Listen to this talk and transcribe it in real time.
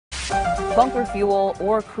Bunker fuel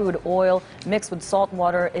or crude oil mixed with salt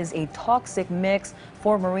water is a toxic mix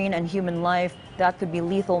for marine and human life that could be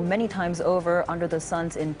lethal many times over under the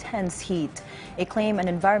sun's intense heat. A claim an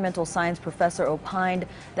environmental science professor opined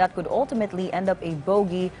that could ultimately end up a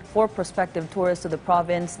bogey for prospective tourists to the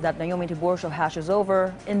province that Naomi Tiburcio hashes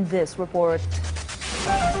over in this report.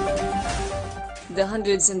 The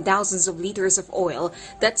hundreds and thousands of liters of oil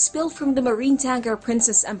that spilled from the marine tanker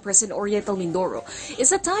Princess Empress in Oriental Mindoro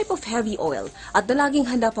is a type of heavy oil. At the Laging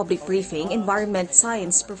Handa public briefing, Environment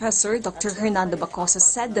Science Professor Dr. Hernando Bacosa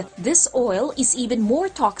said this oil is even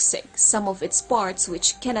more toxic. Some of its parts,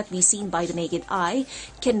 which cannot be seen by the naked eye,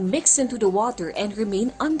 can mix into the water and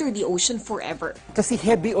remain under the ocean forever. Kasi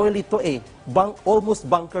heavy oil ito almost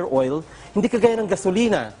bunker oil, hindi kagaya ng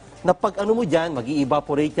gasolina na pag ano mo dyan,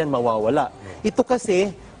 mag-i-evaporate yan, mawawala. Ito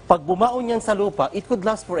kasi, pag bumaon yan sa lupa, it could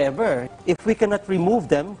last forever. If we cannot remove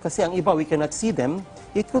them, kasi ang iba we cannot see them,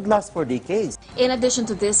 it could last for decades. In addition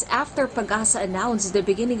to this, after Pag-asa announced the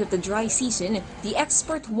beginning of the dry season, the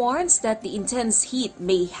expert warns that the intense heat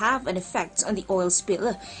may have an effect on the oil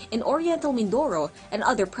spill in Oriental Mindoro and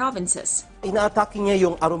other provinces. Ina-atake niya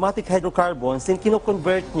yung aromatic hydrocarbons and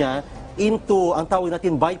kino-convert niya into ang tawag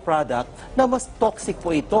natin byproduct na mas toxic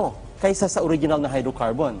po ito kaysa sa original na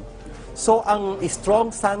hydrocarbon. So ang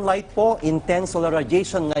strong sunlight po, intense solar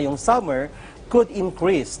radiation ngayong summer could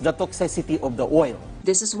increase the toxicity of the oil.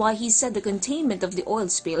 This is why he said the containment of the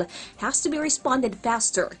oil spill has to be responded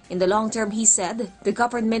faster. In the long term, he said, the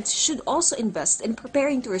government should also invest in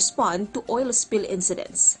preparing to respond to oil spill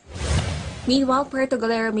incidents. Meanwhile, Puerto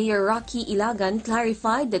Galera Mayor Rocky Ilagan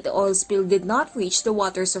clarified that the oil spill did not reach the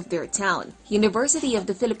waters of their town. University of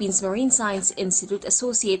the Philippines Marine Science Institute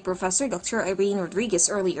Associate Professor Dr. Irene Rodriguez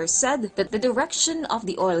earlier said that the direction of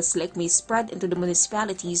the oil slick may spread into the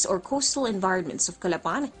municipalities or coastal environments of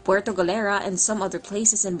Calapan, Puerto Galera, and some other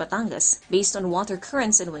places in Batangas based on water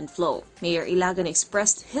currents and wind flow. Mayor Ilagan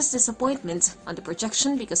expressed his disappointment on the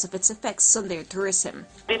projection because of its effects on their tourism.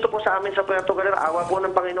 Dito po sa amin sa Puerto Galera, awa po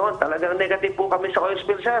ng Panginoon, talagang negative po kami sa oil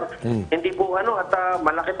spill, sir. Hindi po at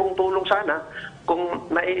malaki pong tulong sana kung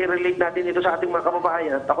nai-relate natin ito sa ating mga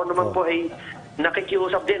kababayan. At ako naman po ay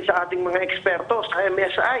nakikiusap din sa ating mga eksperto sa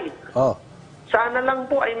MSI. Sana lang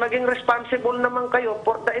po ay maging responsible naman kayo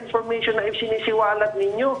for the information na sinisiwalat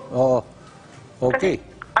ninyo. Okay. Kasi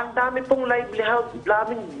ang dami pong livelihood,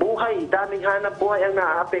 daming buhay, daming hanap buhay ang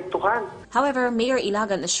naaapektuhan. However, Mayor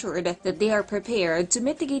Ilagan assured that they are prepared to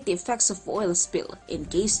mitigate the effects of oil spill in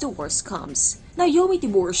case the worst comes. Naomi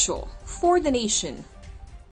Tiburcio, for The Nation.